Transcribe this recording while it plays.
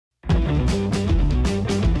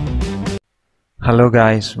Hello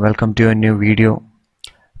guys, welcome to a new video.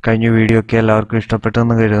 കഴിഞ്ഞ video ഒക്കെ എല്ലാവർക്കും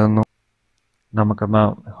ഇഷ്ടപ്പെട്ടെന്ന് കരുതുന്നു. നമുക്കപ്പോൾ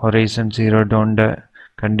Horizon Zero Dawnന്റെ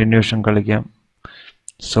കണ്ടിന്യൂഷൻ കളിക്കാം.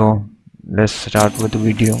 So let's start with the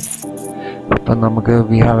video. അപ്പോൾ നമുക്ക്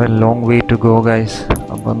we have a long way to go guys.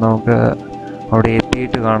 അപ്പോൾ നമുക്ക് അവിടെ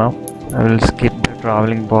എത്തിയിട്ട് കാണാം. I will skip the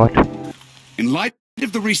traveling part. In light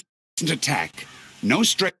of the recent attack, no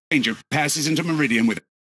stranger passes into Meridian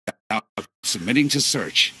without submitting to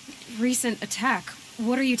search. Recent attack?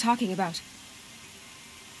 What are you talking about?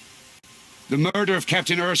 The murder of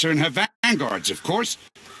Captain Ursa and her vanguards, of course.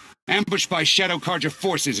 Ambushed by Shadow Carja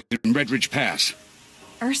forces in Red Ridge Pass.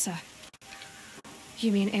 Ursa?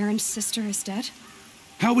 You mean Erin's sister is dead?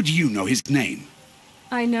 How would you know his name?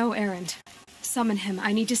 I know Erin. Summon him.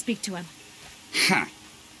 I need to speak to him. Ha!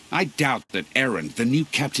 I doubt that Erin, the new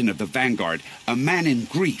captain of the Vanguard, a man in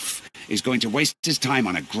grief, is going to waste his time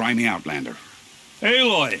on a grimy outlander.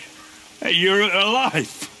 Aloy! Hey, you're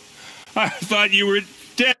alive! I thought you were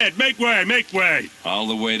dead! Make way! Make way! All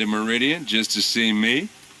the way to Meridian just to see me?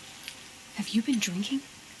 Have you been drinking?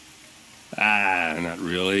 Not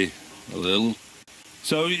really. A little.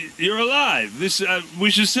 So, you're alive! We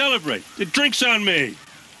should celebrate! The drink's on me!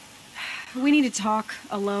 We need to talk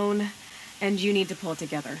alone, and you need to pull it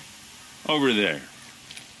together. Over there.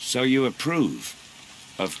 So you approve?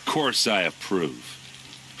 Of course I approve.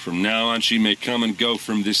 From now on, she may come and go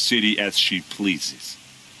from this city as she pleases.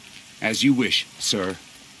 As you wish, sir.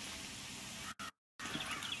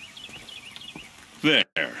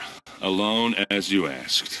 There. Alone as you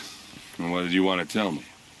asked. And what did you want to tell me?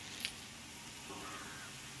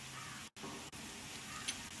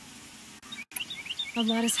 A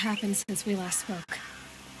lot has happened since we last spoke.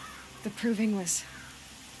 The Proving was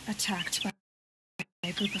attacked by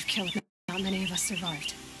a group of killers. Not many of us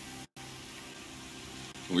survived.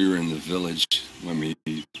 We were in the village when we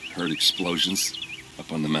heard explosions up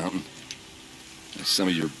on the mountain. Some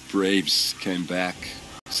of your braves came back,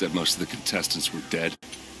 said most of the contestants were dead.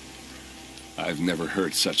 I've never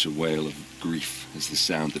heard such a wail of grief as the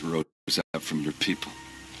sound that rose up from your people.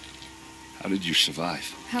 How did you survive?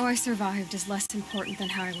 How I survived is less important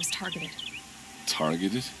than how I was targeted.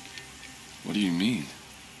 Targeted? What do you mean?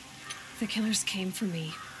 The killers came for me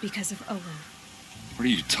because of Olin. What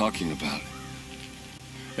are you talking about?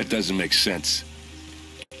 That doesn't make sense.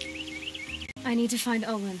 I need to find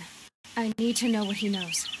Olin. I need to know what he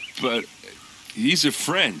knows. But he's a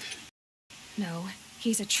friend. No,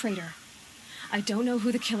 he's a traitor. I don't know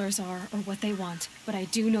who the killers are or what they want, but I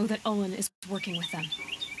do know that Olin is working with them.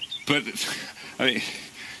 But, I mean,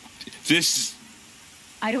 this...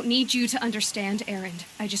 I don't need you to understand, Erin.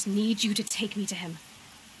 I just need you to take me to him.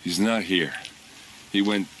 He's not here. He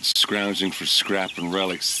went scrounging for scrap and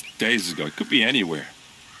relics days ago. He could be anywhere.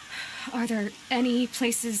 Are there any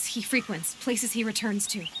places he frequents, places he returns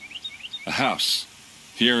to? A house.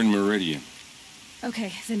 Here in Meridian.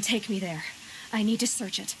 Okay, then take me there. I need to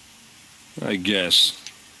search it. I guess.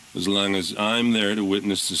 As long as I'm there to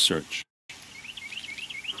witness the search.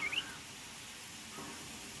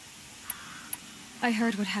 I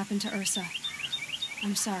heard what happened to Ursa.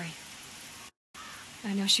 I'm sorry.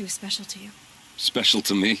 I know she was special to you. Special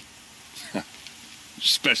to me?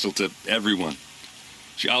 Special to everyone.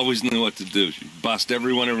 She always knew what to do. She bossed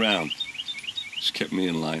everyone around. She kept me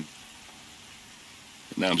in line.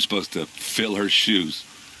 And now I'm supposed to fill her shoes.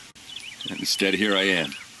 And instead, here I am,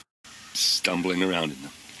 stumbling around in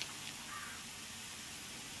them.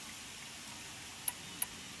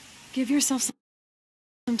 Give yourself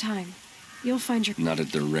some time. You'll find your... Not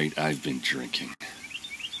at the rate I've been drinking.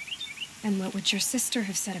 And what would your sister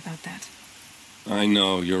have said about that? I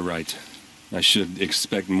know, you're right. I should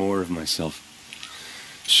expect more of myself.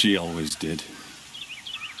 She always did.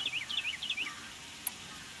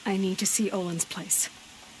 I need to see Olin's place.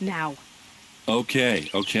 Now. Okay.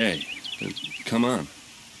 Come on.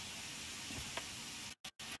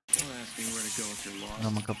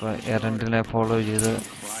 നമുക്കപ്പോൾ എറൻഡിനെ follow ചെയ്ത്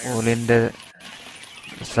ഓലിൻ്റെ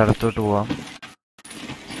സ്ഥലത്തോട്ട് പോവാം.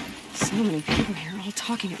 So many people here all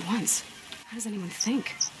talking at once. How does anyone think?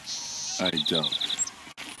 I don't.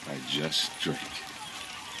 I just drink.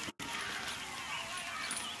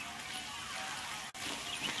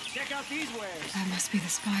 Check out these wares. That must be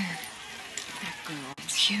the spire. That girl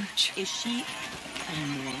is huge. Is she a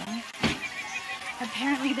moron?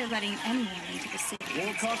 Apparently they're letting anyone into the city.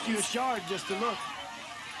 Won't cost you a shard just to look.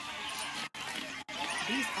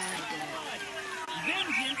 These are good.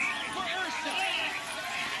 Vengeance for Ursa!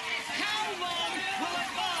 How long will a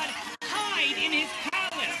god hide in his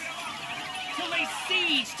palace to lay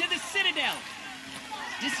siege to the citadel?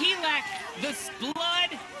 Does he lack the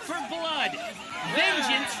blood for blood?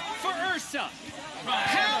 Vengeance for Ursa! Ursa?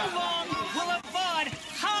 How long will Avad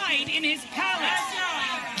hide in his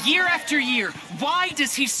palace? Year after year, why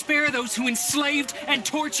does he spare those who enslaved and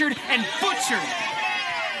tortured and butchered?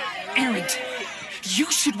 Erend, you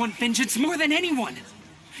should want vengeance more than anyone.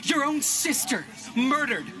 Your own sister,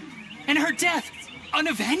 murdered, and her death,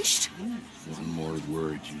 unavenged? One more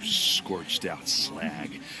word, you scorched out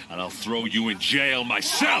slag, and I'll throw you in jail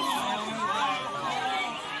myself!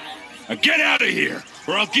 Now get out of here,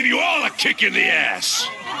 or I'll give you all a kick in the ass!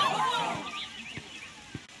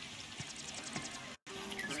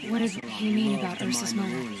 What does he mean about Ursa's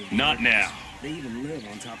murder? Not now. They even live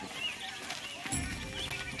on top of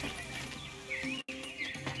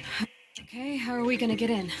Okay, how are we gonna get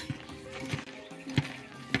in?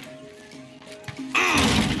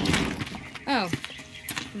 Oh,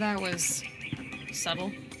 that was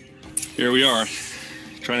subtle. Here we are.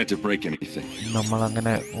 Try not to break anything.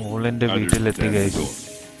 നമ്മളങ്ങനെ ഓളിന്റെ വീട്ടിലെത്തി guys.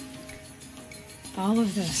 All of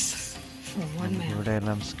this for one man. ഇവിടെ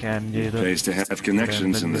എല്ലാം scan ചെയ്ത് Pays to have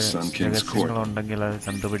connections in the Sun King's court. ഉണ്ടെങ്കിൽ അത്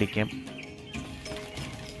കണ്ടുപിടിക്കാം.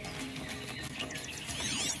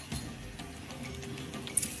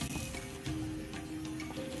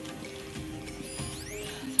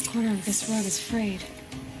 The corner of this rug is frayed,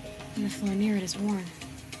 and the floor near it is worn.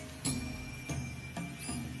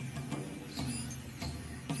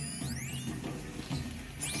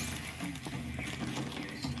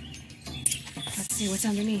 Let's see what's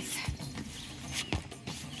underneath.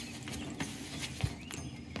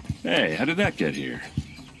 Hey, how did that get here?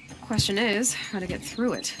 Question is, how to get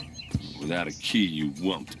through it. Without a key, you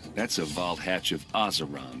won't. That's a vault hatch of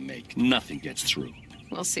Ozeron make. Nothing gets through.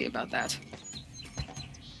 We'll see about that.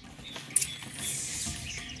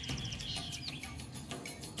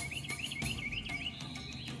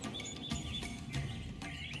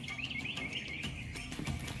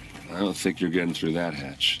 I don't think you're getting through that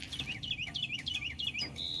hatch.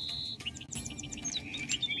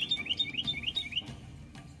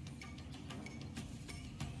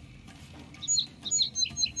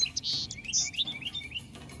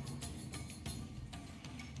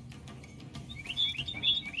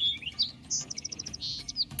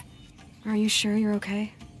 Are you sure you're okay?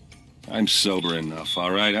 I'm sober enough,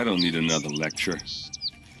 all right? I don't need another lecture.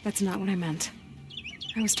 That's not what I meant.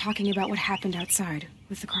 I was talking about what happened outside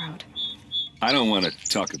with the crowd. I don't want to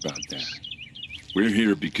talk about that. We're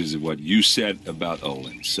here because of what you said about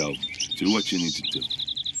Olin, so do what you need to do.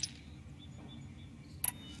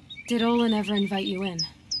 Did Olin ever invite you in?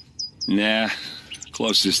 Nah.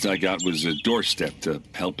 Closest I got was a doorstep to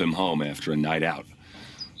help him home after a night out.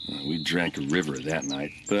 We drank a river that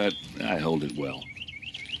night, but I hold it well.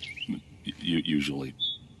 Usually.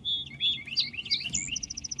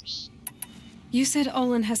 You said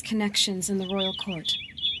Olin has connections in the royal court.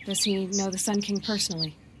 Does he know the Sun King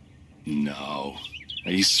personally? No.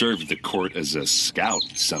 He served the court as a scout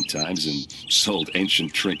sometimes and sold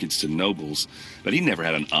ancient trinkets to nobles, but he never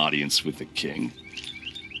had an audience with the king.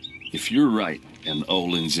 If you're right and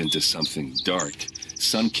Olin's into something dark,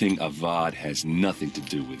 Sun King Avad has nothing to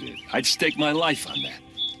do with it. I'd stake my life on that.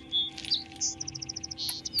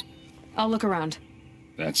 I'll look around.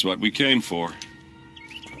 That's what we came for.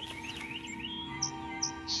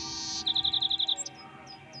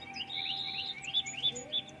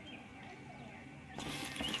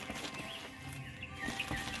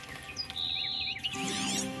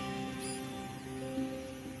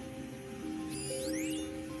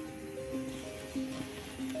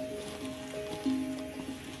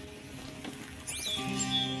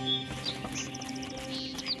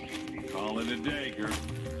 Call it a day, girl.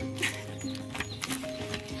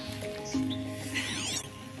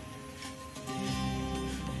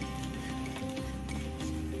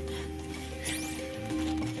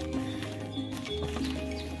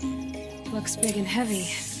 Looks big and heavy.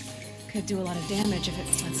 Could do a lot of damage if it...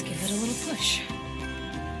 Let's give it a little push.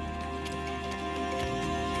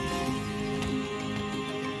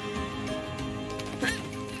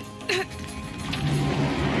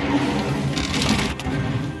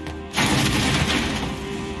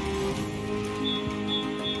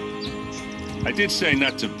 I did say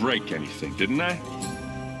not to break anything, didn't I?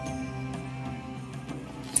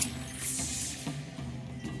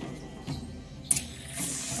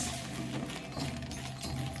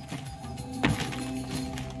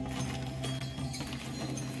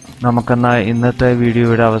 നമുക്കെന്നാ ഇന്നത്തെ video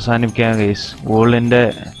ഇവിടെ അവസാനിപ്പിക്കാം guys. വോളിൻ്റെ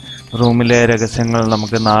റൂമിലെ രഹസ്യങ്ങൾ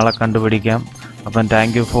നമുക്ക് നാളെ കണ്ടുപിടിക്കാം. അപ്പം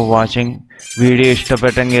thank you for watching. Video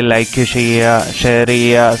ഇഷ്ടപ്പെട്ടെങ്കിൽ ലൈക്ക് ചെയ്യുക, ഷെയർ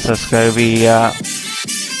ചെയ്യുക, സബ്സ്ക്രൈബ് ചെയ്യുക.